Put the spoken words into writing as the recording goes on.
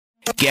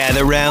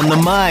Gather round the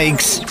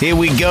mics. Here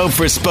we go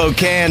for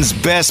Spokane's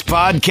best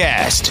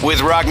podcast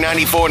with Rock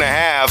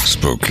 94.5.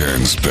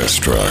 Spokane's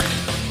best rock.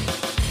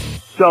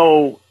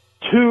 So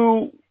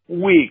 2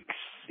 weeks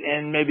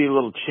and maybe a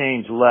little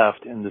change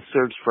left in the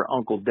search for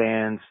Uncle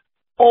Dan's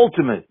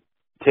ultimate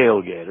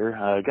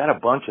tailgater. Got a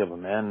bunch of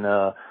them,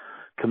 man.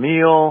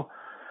 Camille.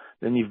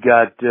 Then you've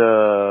got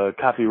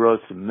Coffee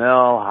Roasted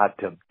Mel, Hot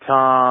Tub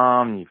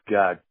Tom. You've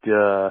got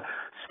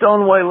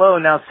Stoneway Low.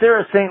 Now,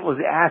 Sarah Saint was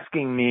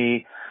asking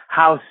me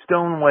how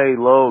Stoneway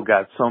Low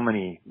got so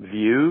many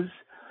views.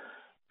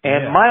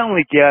 And my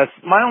only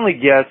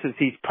guess is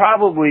he's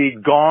probably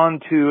gone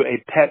to a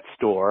pet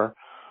store,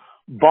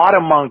 bought a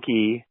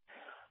monkey,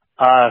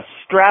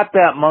 strapped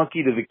that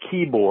monkey to the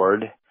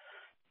keyboard,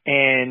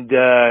 and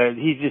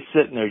he's just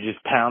sitting there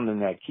just pounding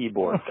that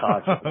keyboard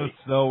constantly.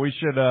 So we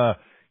should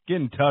get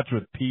in touch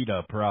with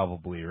PETA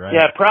probably, right?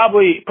 Yeah,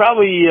 probably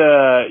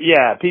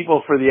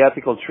people for the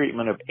ethical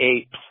treatment of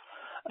apes.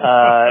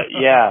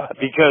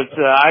 Because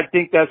I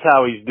think that's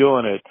how he's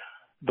doing it.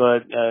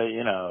 But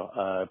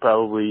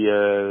probably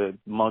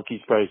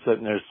monkey's probably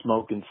sitting there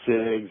smoking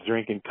cigs,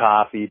 drinking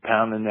coffee,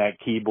 pounding that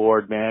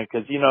keyboard, man,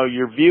 because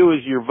your view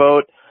is your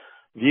vote.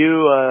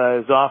 View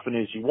as often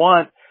as you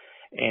want.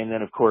 And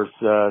then, of course,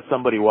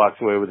 somebody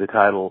walks away with the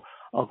title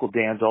Uncle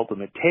Dan's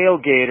Ultimate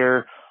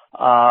Tailgater,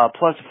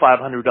 plus a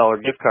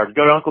 $500 gift card.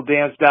 Go to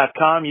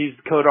UncleDans.com, use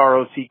the code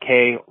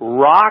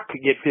ROCK,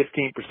 get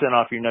 15%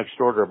 off your next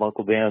order of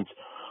Uncle Dan's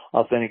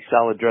authentic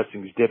salad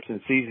dressings, dips,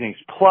 and seasonings.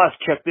 Plus,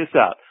 check this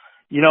out.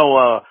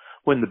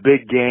 When the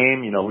big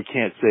game, we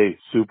can't say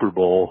Super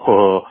Bowl,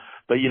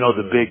 but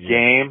the big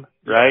game,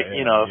 right?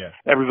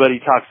 Everybody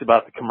talks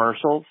about the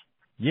commercials.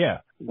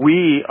 Yeah.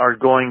 We are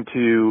going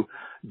to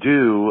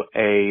do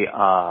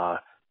a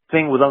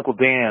thing with Uncle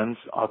Dan's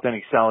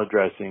authentic salad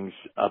dressings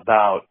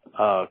about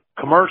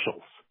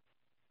commercials.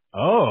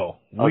 Oh,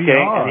 we okay.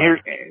 are.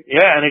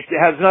 And it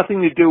has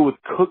nothing to do with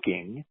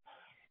cooking.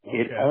 Okay.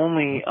 It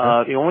only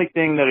the only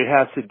thing that it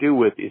has to do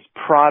with is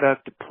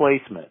product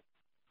placement.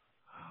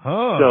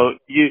 Huh. So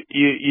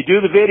you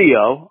do the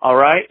video, all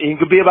right? It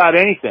could be about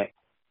anything.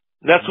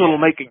 That's what'll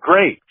make it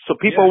great. So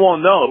people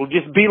won't know. It'll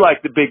just be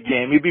like the big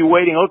game. You'll be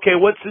waiting, okay,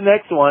 what's the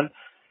next one?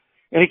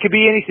 And it could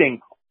be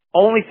anything.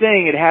 Only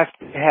thing, it has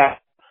to have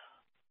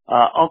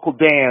Uncle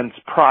Dan's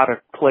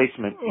product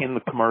placement in the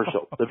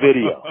commercial, the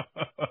video.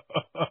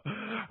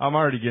 I'm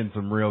already getting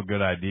some real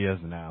good ideas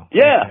now.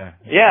 Yeah.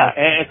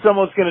 And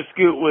someone's going to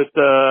scoot with,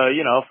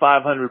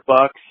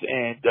 $500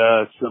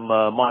 and some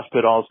Mosh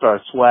Pit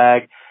All-Star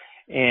swag.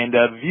 And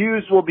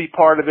views will be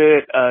part of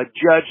it.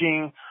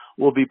 Judging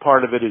will be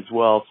part of it as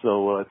well.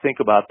 So think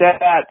about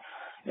that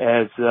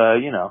as,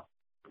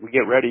 we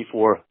get ready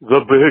for the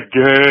big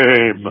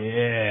game.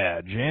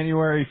 Yeah,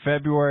 January,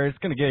 February. It's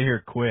going to get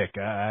here quick.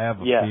 I have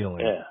a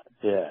feeling.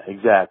 Yeah,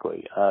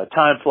 exactly.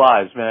 Time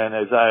flies, man.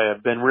 As I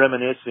have been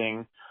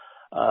reminiscing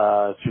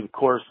through the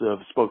course of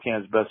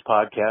Spokane's Best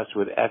Podcast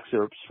with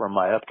excerpts from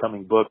my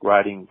upcoming book,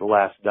 Riding the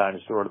Last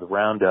Dinosaur to the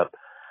Roundup.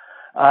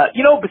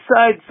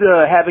 Besides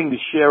having to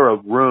share a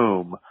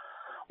room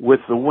with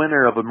the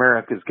winner of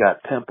America's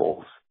Got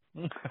Pimples,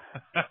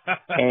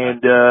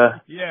 and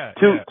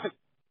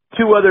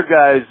two other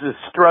guys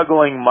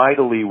struggling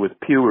mightily with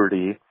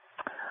puberty,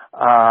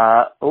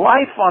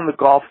 life on the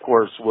golf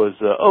course was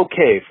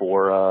okay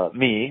for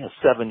me, a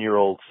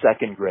 7-year-old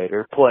second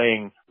grader,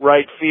 playing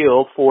right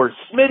field for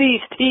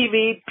Smitty's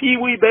TV Pee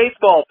Wee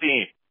baseball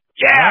team.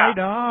 Yeah! Right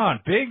on,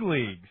 big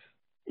leagues.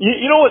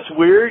 You know what's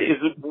weird is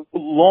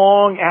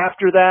long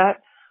after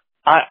that,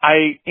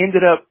 I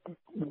ended up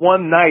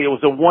one night, it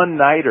was a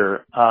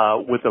one-nighter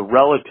with a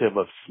relative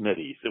of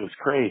Smitty's. It was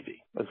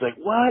crazy. I was like,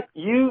 what?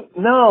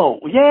 No.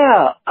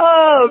 Yeah.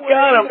 Oh,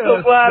 God, I'm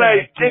so glad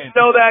I didn't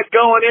know that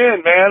going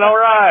in, man. All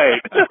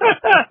right.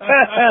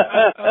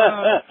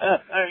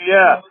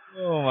 Yeah.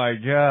 Oh, my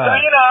God.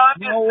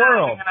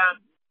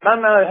 So,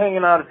 I'm not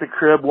hanging out at the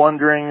crib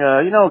wondering,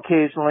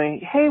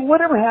 occasionally, hey,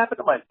 whatever happened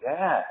to my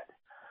dad?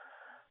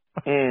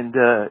 And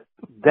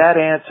that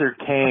answer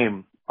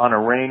came on a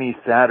rainy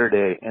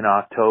Saturday in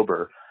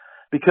October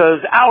because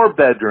our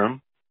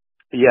bedroom,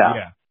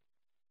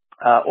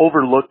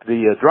 overlooked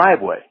the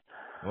driveway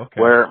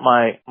where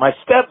my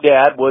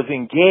stepdad was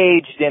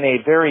engaged in a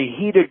very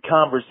heated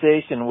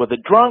conversation with a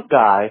drunk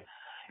guy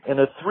in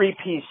a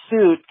 3-piece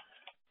suit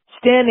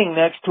standing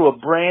next to a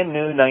brand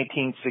new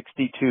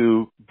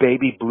 1962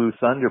 baby blue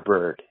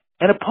Thunderbird.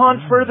 And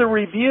upon further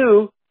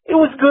review, it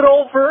was good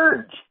old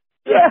Verge.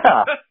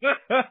 Yeah.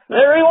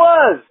 There he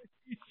was.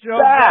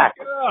 Back.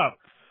 Up.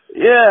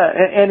 Yeah,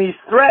 and he's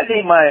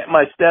threatening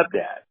my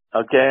stepdad.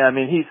 Okay, I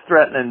mean, he's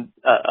threatening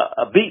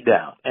a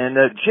beatdown. And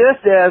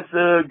just as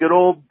good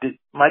old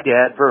my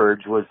dad,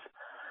 Verge, was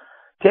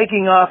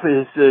taking off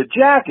his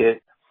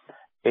jacket,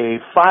 a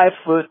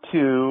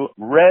 5'2"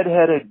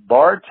 redheaded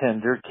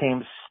bartender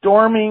came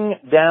storming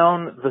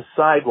down the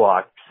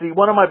sidewalk. See,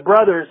 one of my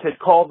brothers had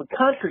called the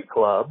country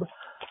club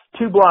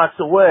 2 blocks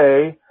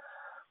away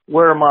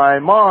where my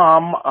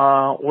mom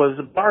was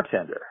a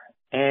bartender.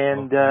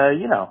 And,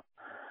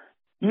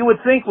 you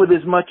would think with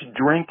as much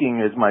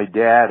drinking as my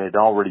dad had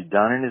already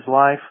done in his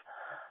life,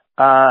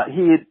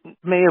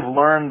 may have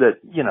learned that,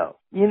 you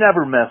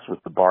never mess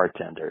with the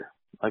bartender,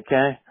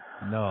 okay?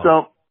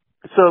 No.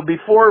 So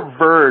before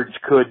Verge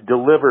could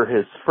deliver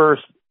his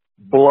first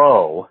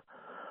blow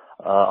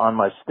on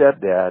my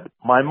stepdad,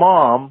 my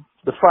mom,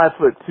 the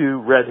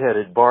 5'2"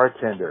 redheaded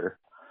bartender,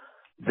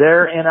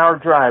 there in our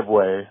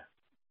driveway,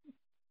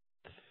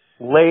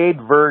 laid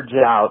Verge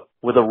out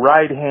with a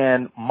right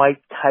hand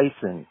Mike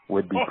Tyson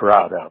would be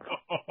proud of.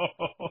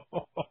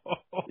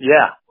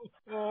 Yeah.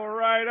 Oh,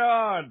 right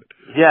on.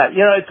 Yeah,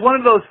 it's one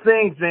of those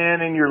things,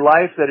 man, in your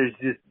life that is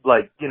just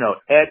like,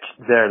 etched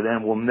there,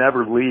 then will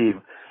never leave,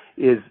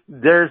 is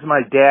there's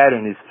my dad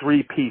in his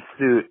 3-piece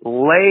suit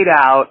laid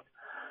out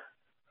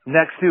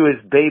next to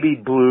his baby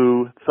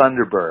blue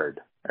Thunderbird,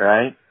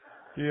 right?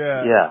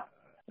 Yeah. Yeah.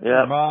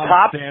 Yeah.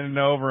 Mom standing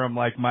over him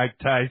like Mike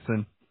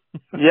Tyson.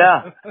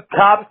 Yeah.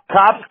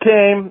 Cops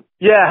came.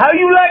 Yeah. How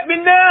you like me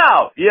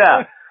now?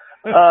 Yeah.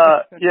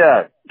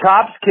 Yeah.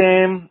 Cops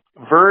came.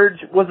 Verge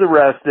was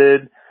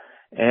arrested,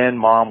 and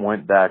Mom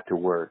went back to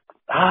work.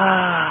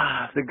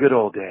 The good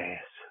old days.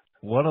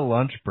 What a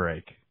lunch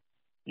break.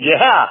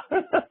 Yeah.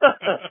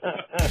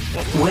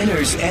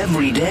 Winners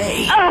every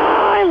day.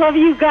 Oh, I love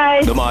you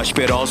guys. The Mosh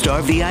Pit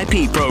All-Star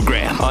VIP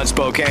program on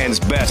Spokane's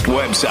best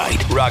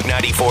website,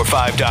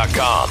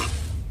 rock945.com.